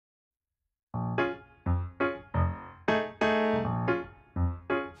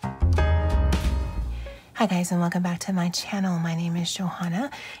Hi guys, and welcome back to my channel. My name is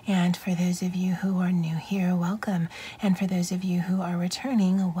Johanna, and for those of you who are new here, welcome. And for those of you who are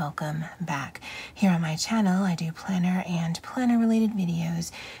returning, welcome back. Here on my channel, I do planner and planner related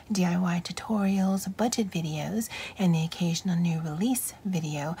videos, DIY tutorials, budget videos, and the occasional new release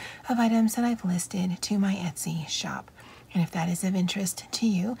video of items that I've listed to my Etsy shop. And if that is of interest to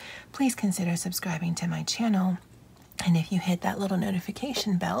you, please consider subscribing to my channel. And if you hit that little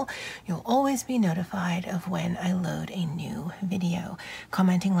notification bell, you'll always be notified of when I load a new video.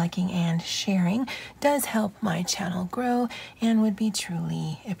 Commenting, liking, and sharing does help my channel grow and would be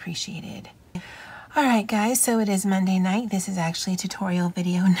truly appreciated. Alright guys, so it is Monday night. This is actually tutorial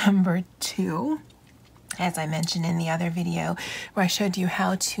video number 2. As I mentioned in the other video where I showed you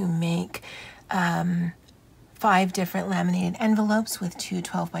how to make 5 different laminated envelopes with 2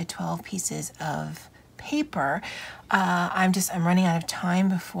 12 by 12 pieces of paper. I'm running out of time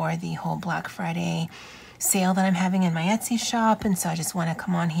before the whole Black Friday sale that I'm having in my Etsy shop, and so I just want to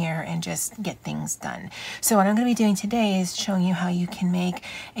come on here and just get things done. So what I'm going to be doing today is showing you how you can make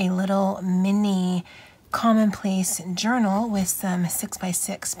a little mini Commonplace journal with some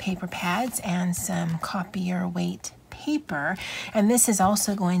 6x6 paper pads and some copier weight paper. And this is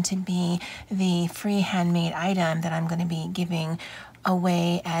also going to be the free handmade item that I'm going to be giving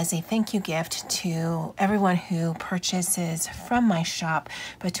away as a thank you gift to everyone who purchases from my shop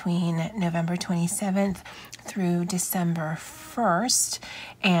between November 27th through December 1st.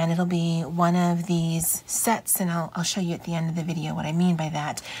 And it'll be one of these sets, and I'll show you at the end of the video what I mean by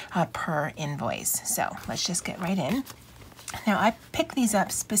that per invoice. So let's just get right in. Now I picked these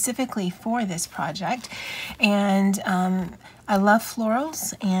up specifically for this project, and I love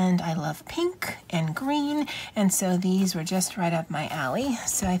florals and I love pink and green, and so these were just right up my alley.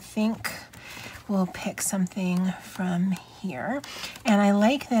 So I think we'll pick something from here. And I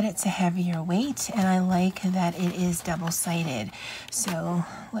like that it's a heavier weight, and I like that it is double-sided. So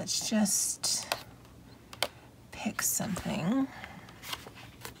let's just pick something.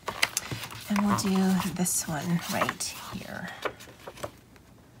 And we'll do this one right here.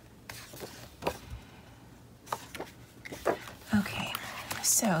 Okay,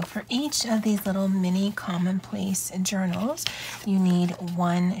 so for each of these little mini Commonplace journals, you need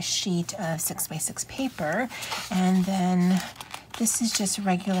 1 sheet of 6x6 paper, and then this is just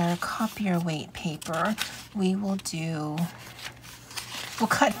regular copier weight paper. We'll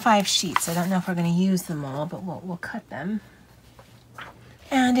cut 5 sheets. I don't know if we're going to use them all, but we'll cut them.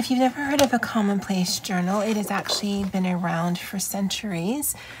 And if you've never heard of a Commonplace journal, it has actually been around for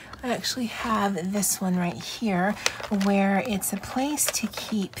centuries. I actually have this one right here, where it's a place to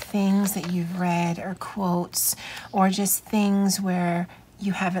keep things that you've read or quotes, or just things where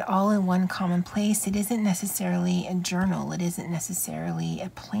you have it all in one common place. It isn't necessarily a journal. It isn't necessarily a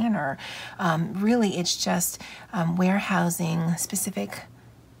planner. Really, it's just warehousing specific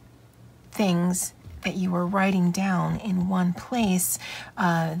things that you were writing down in one place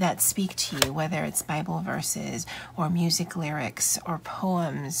that speak to you, whether it's Bible verses or music lyrics or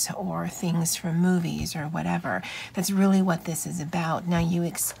poems or things from movies or whatever. That's really what this is about. Now you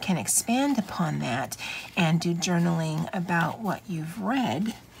can expand upon that and do journaling about what you've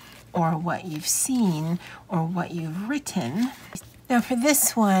read or what you've seen or what you've written. Now for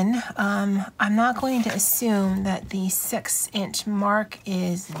this one, I'm not going to assume that the 6-inch mark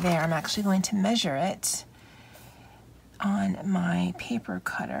is there. I'm actually going to measure it on my paper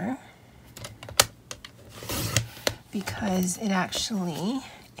cutter because it actually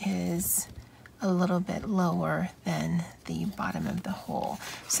is a little bit lower than the bottom of the hole.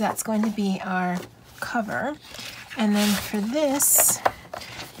 So that's going to be our cover. And then for this,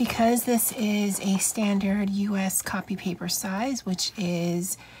 because this is a standard US copy paper size, which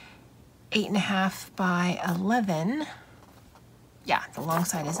is 8.5 by 11, yeah, the long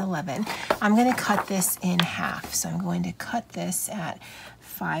side is 11, I'm going to cut this in half. So I'm going to cut this at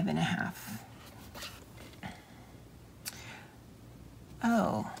 5.5.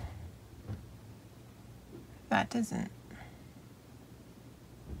 Oh, that doesn't.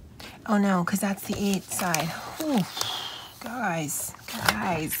 Oh no, because that's the 8 side. Ooh. Guys,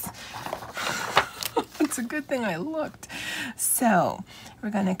 it's a good thing I looked. So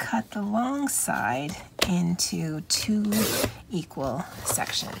we're going to cut the long side into 2 equal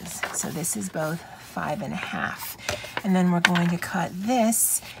sections. So this is both 5.5. And then we're going to cut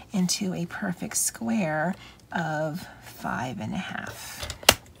this into a perfect square of 5.5.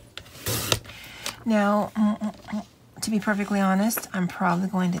 Now, to be perfectly honest, I'm probably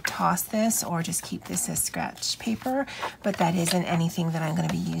going to toss this or just keep this as scratch paper, but that isn't anything that I'm going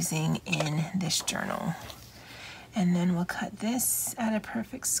to be using in this journal. And then we'll cut this at a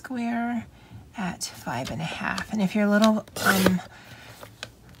perfect square at 5.5. And if you're a little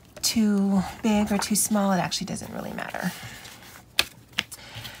too big or too small, it actually doesn't really matter.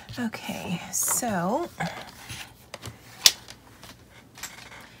 Okay, so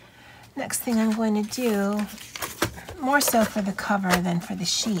next thing I'm going to do, more so for the cover than for the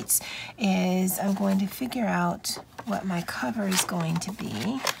sheets, is I'm going to figure out what my cover is going to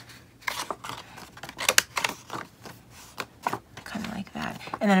be. Kind of like that.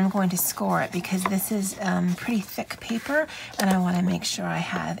 And then I'm going to score it because this is pretty thick paper and I want to make sure I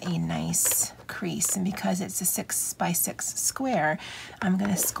have a nice crease. And because it's a 6 by 6 square, I'm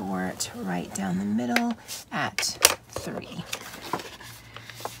going to score it right down the middle at 3.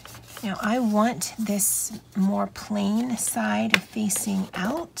 Now I want this more plain side facing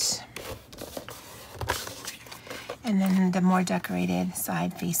out, and then the more decorated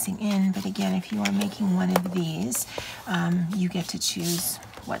side facing in. But again, if you are making one of these, you get to choose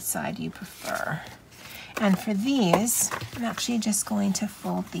what side you prefer. And for these, I'm actually just going to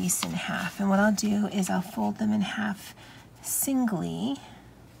fold these in half. And what I'll do is I'll fold them in half singly,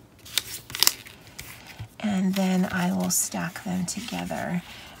 and then I will stack them together.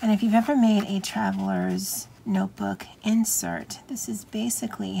 And if you've ever made a traveler's notebook insert, this is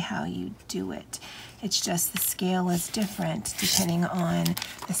basically how you do it. It's just the scale is different depending on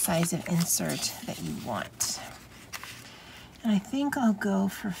the size of insert that you want. And I think I'll go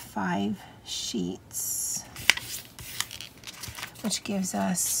for 5 sheets, which gives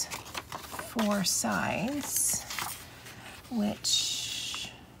us 4 sides,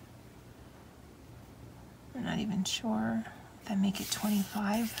 which I'm not even sure. That make it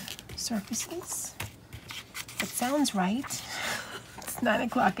 25 surfaces. It sounds right. It's 9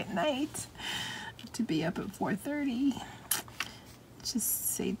 o'clock at night to be up at 4:30.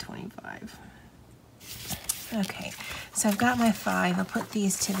 Just say 25. Okay, so I've got my 5. I'll put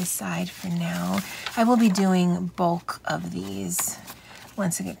these to the side for now. I will be doing bulk of these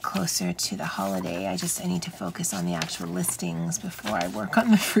once I get closer to the holiday. I need to focus on the actual listings before I work on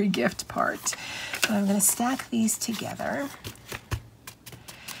the free gift part. So I'm going to stack these together.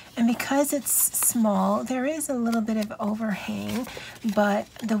 And because it's small, there is a little bit of overhang, but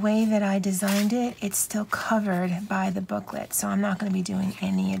the way that I designed it, it's still covered by the booklet, so I'm not going to be doing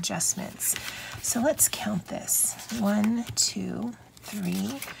any adjustments. So let's count this. 1, 2,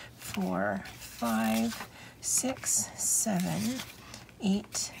 3, 4, 5, 6, 7,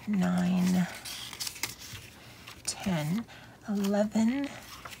 8, 9, 10, 11,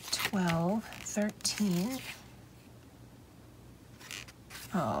 12, 13.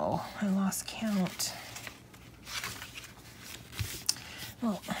 Oh, I lost count.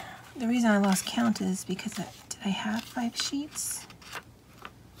 Well, the reason I lost count is because did I have 5 sheets?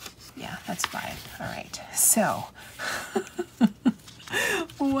 Yeah, that's 5. All right, so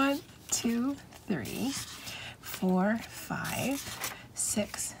 1, 2, 3, 4, 5,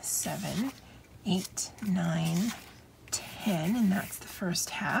 6, 7, 8, 9, 10, and that's the first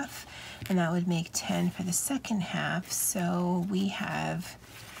half. And that would make 10 for the second half. So we have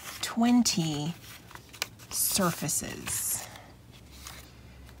 20 surfaces.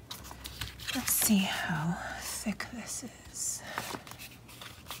 Let's see how thick this is.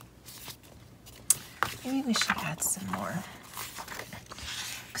 Maybe we should add some more,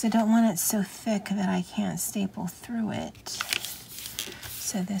 because I don't want it so thick that I can't staple through it.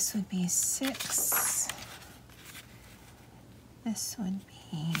 So this would be 6. This would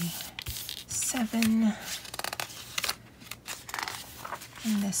be 7.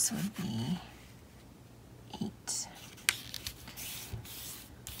 And this would be 8.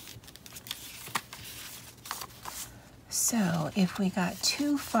 So if we got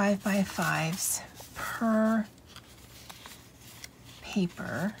 2 5x5s per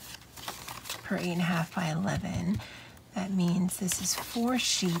paper, per 8.5 by 11, that means this is 4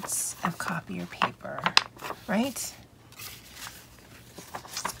 sheets of copier paper, right?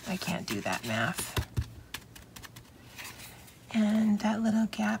 I can't do that math. And that little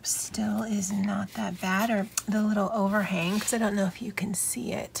gap still is not that bad, or the little overhang, because I don't know if you can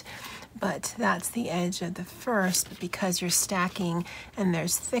see it, but that's the edge of the first. But because you're stacking and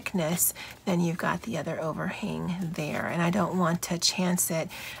there's thickness, then you've got the other overhang there. And I don't want to chance it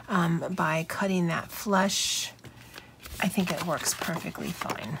by cutting that flush. I think it works perfectly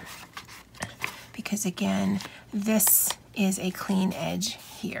fine. Because again, this is a clean edge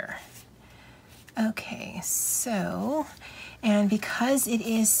here. Okay, so, and because it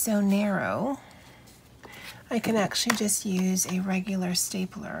is so narrow, I can actually just use a regular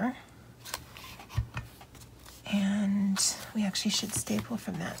stapler. And we actually should staple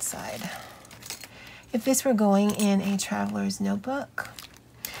from that side. If this were going in a traveler's notebook,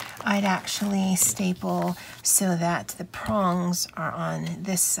 I'd actually staple so that the prongs are on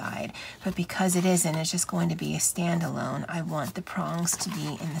this side, but because it isn't, it's just going to be a standalone, I want the prongs to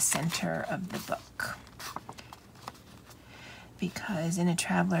be in the center of the book. Because in a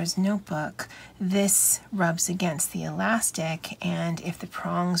traveler's notebook, this rubs against the elastic, and if the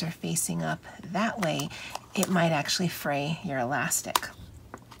prongs are facing up that way, it might actually fray your elastic.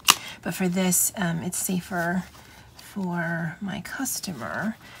 But for this, it's safer for my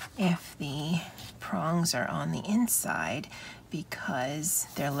customer if the prongs are on the inside, because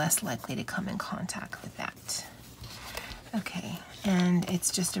they're less likely to come in contact with that. Okay, and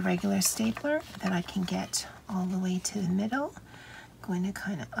it's just a regular stapler that I can get all the way to the middle. I'm going to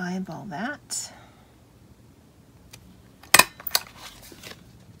kind of eyeball that.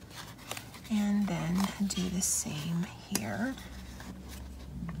 And then do the same here.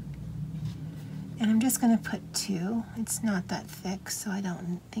 And I'm just going to put 2. It's not that thick, so I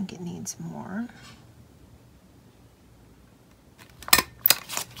don't think it needs more.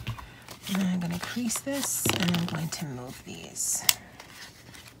 And then I'm going to crease this, and I'm going to move these.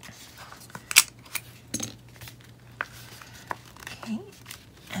 Okay,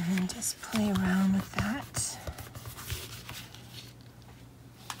 and then just play around with that.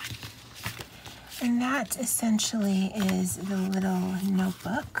 And that essentially is the little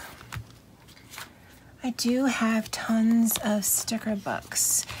notebook. I do have tons of sticker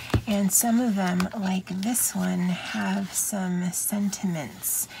books, and some of them, like this one, have some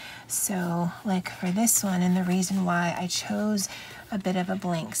sentiments. So like for this one, and the reason why I chose a bit of a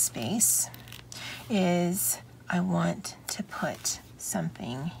blank space is I want to put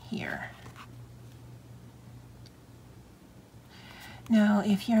something here. Now,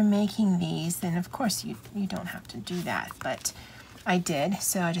 if you're making these, then of course you don't have to do that, but I did,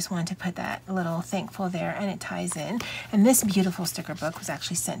 so I just wanted to put that little thankful there, and it ties in. And this beautiful sticker book was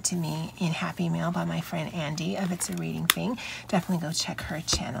actually sent to me in Happy Mail by my friend Andy of It's a Reading Thing. Definitely go check her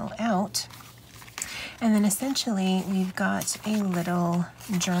channel out. And then essentially we've got a little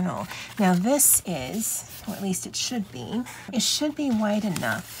journal. Now this is, or at least it should be wide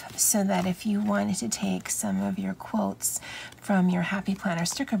enough so that if you wanted to take some of your quotes from your Happy Planner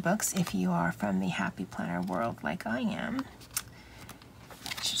sticker books, if you are from the Happy Planner world like I am,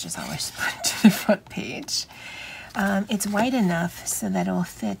 should just always put it to the front page. It's wide enough so that it will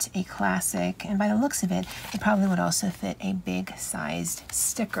fit a classic, and by the looks of it, it probably would also fit a big sized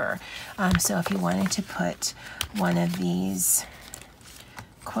sticker. So if you wanted to put one of these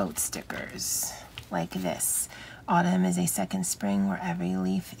quote stickers like this, Autumn is a second spring where every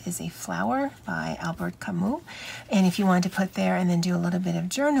leaf is a flower by Albert Camus. And if you wanted to put there and then do a little bit of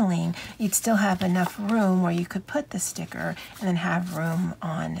journaling, you'd still have enough room where you could put the sticker and then have room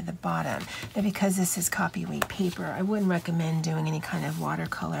on the bottom. Now, because this is copyweight paper, I wouldn't recommend doing any kind of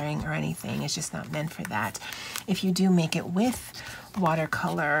watercoloring or anything. It's just not meant for that. If you do make it with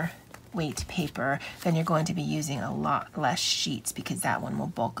watercolor weight paper, then you're going to be using a lot less sheets because that one will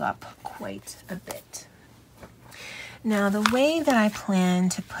bulk up quite a bit. Now, the way that I plan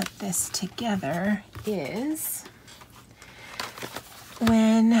to put this together is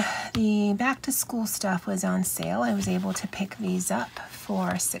when the back to school stuff was on sale, I was able to pick these up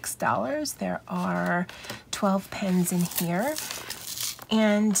for $6. There are 12 pens in here,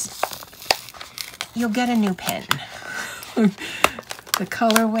 and you'll get a new pen. The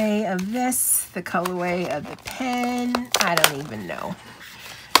colorway of this, the colorway of the pen, I don't even know.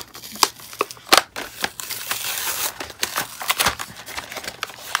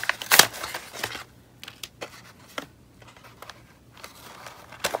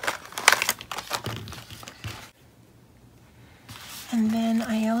 And then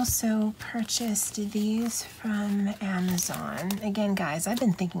I also purchased these from Amazon. Again, guys, I've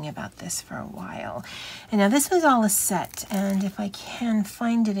been thinking about this for a while. And now this was all a set, and if I can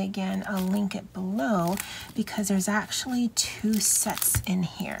find it again, I'll link it below because there's actually 2 sets in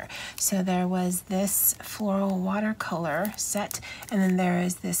here. So there was this floral watercolor set, and then there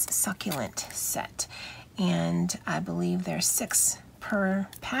is this succulent set. And I believe there's 6 per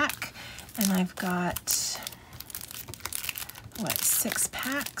pack, and I've got 6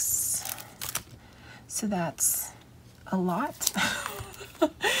 packs, so that's a lot.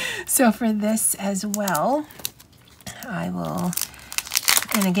 So for this as well, I will,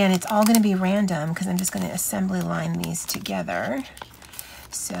 and again, it's all going to be random because I'm just going to assembly line these together.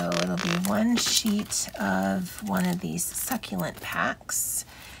 So it'll be 1 sheet of one of these succulent packs,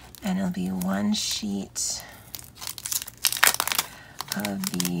 and it'll be 1 sheet of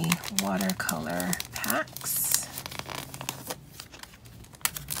the watercolor packs.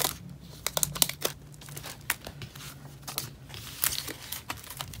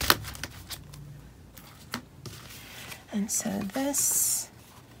 And so this,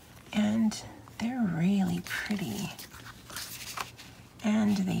 and they're really pretty.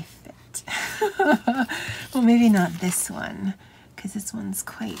 And they fit. Well, maybe not this one, because this one's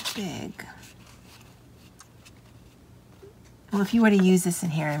quite big. Well, if you were to use this in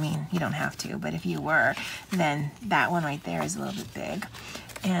here, I mean, you don't have to, but if you were, then that one right there is a little bit big.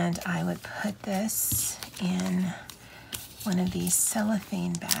 And I would put this in one of these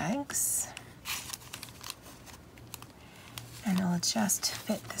cellophane bags. And it will just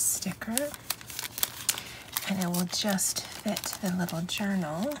fit the sticker. And it will just fit the little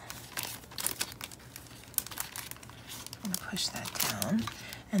journal. I'm going to push that down.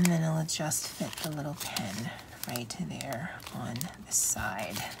 And then it'll just fit the little pen right there on the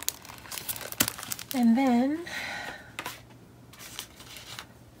side. And then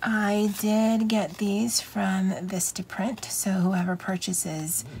I did get these from Vistaprint, so whoever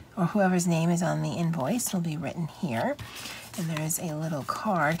purchases or whoever's name is on the invoice will be written here. And there's a little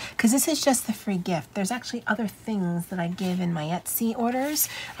card, because this is just the free gift. There's actually other things that I give in my Etsy orders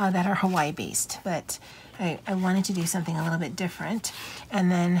that are Hawaii based, but I wanted to do something a little bit different.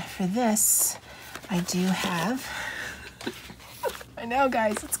 And then for this, I do have, I know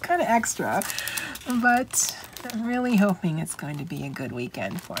guys, it's kind of extra, but I'm really hoping it's going to be a good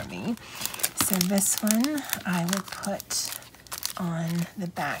weekend for me. So this one I will put on the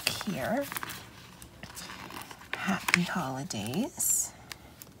back here. Happy holidays.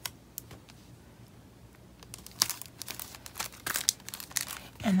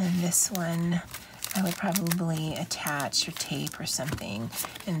 And then this one I would probably attach or tape or something.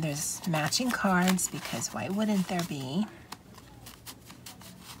 And there's matching cards, because why wouldn't there be?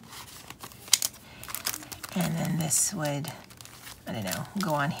 And then this would, I don't know,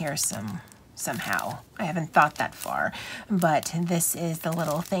 go on here somehow. I haven't thought that far, but this is the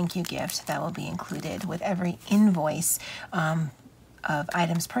little thank you gift that will be included with every invoice of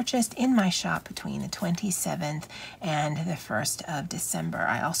items purchased in my shop between the 27th and the 1st of December.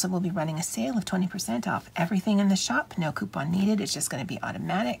 I also will be running a sale of 20% off everything in the shop. No coupon needed. It's just going to be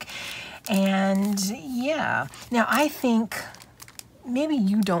automatic. And yeah, now I think maybe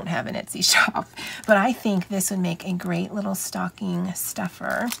you don't have an Etsy shop, but I think this would make a great little stocking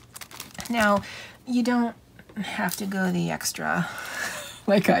stuffer. Now, you don't have to go the extra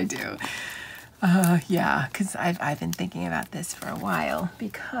like I do. Yeah, because I've been thinking about this for a while,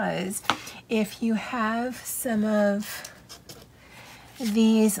 because if you have some of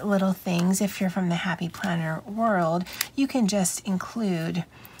these little things, if you're from the Happy Planner world, you can just include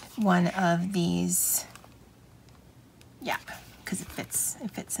one of these, yeah, because it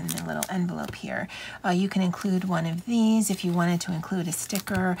fits in the little envelope here. You can include one of these. If you wanted to include a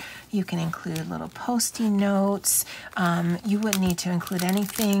sticker, you can include little Post-it notes. You wouldn't need to include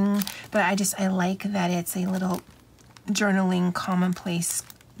anything, but I like that it's a little journaling Commonplace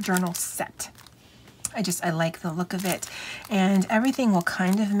journal set. I like the look of it, and everything will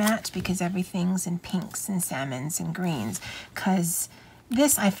kind of match because everything's in pinks and salmons and greens, because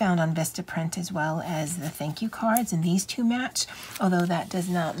this I found on Vistaprint as well as the thank you cards, and these two match, although that does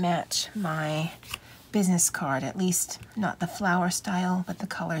not match my business card, at least not the flower style, but the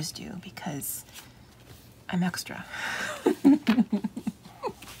colors do, because I'm extra.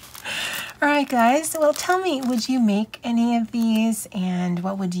 All right, guys, well, tell me, would you make any of these, and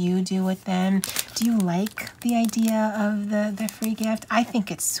what would you do with them? Do you like the idea of the free gift? I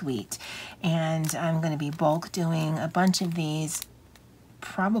think it's sweet, and I'm going to be bulk doing a bunch of these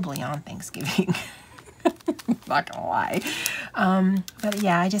probably on Thanksgiving. Not gonna lie. But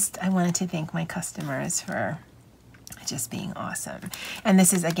yeah, I wanted to thank my customers for just being awesome. And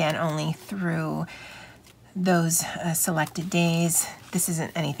this is, again, only through those selected days. This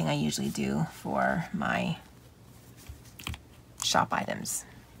isn't anything I usually do for my shop items.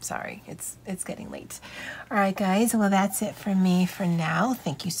 Sorry, it's getting late. All right, guys, well, that's it for me for now.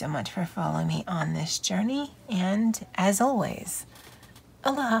 Thank you so much for following me on this journey, and as always,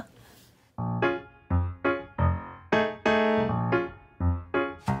 aloha.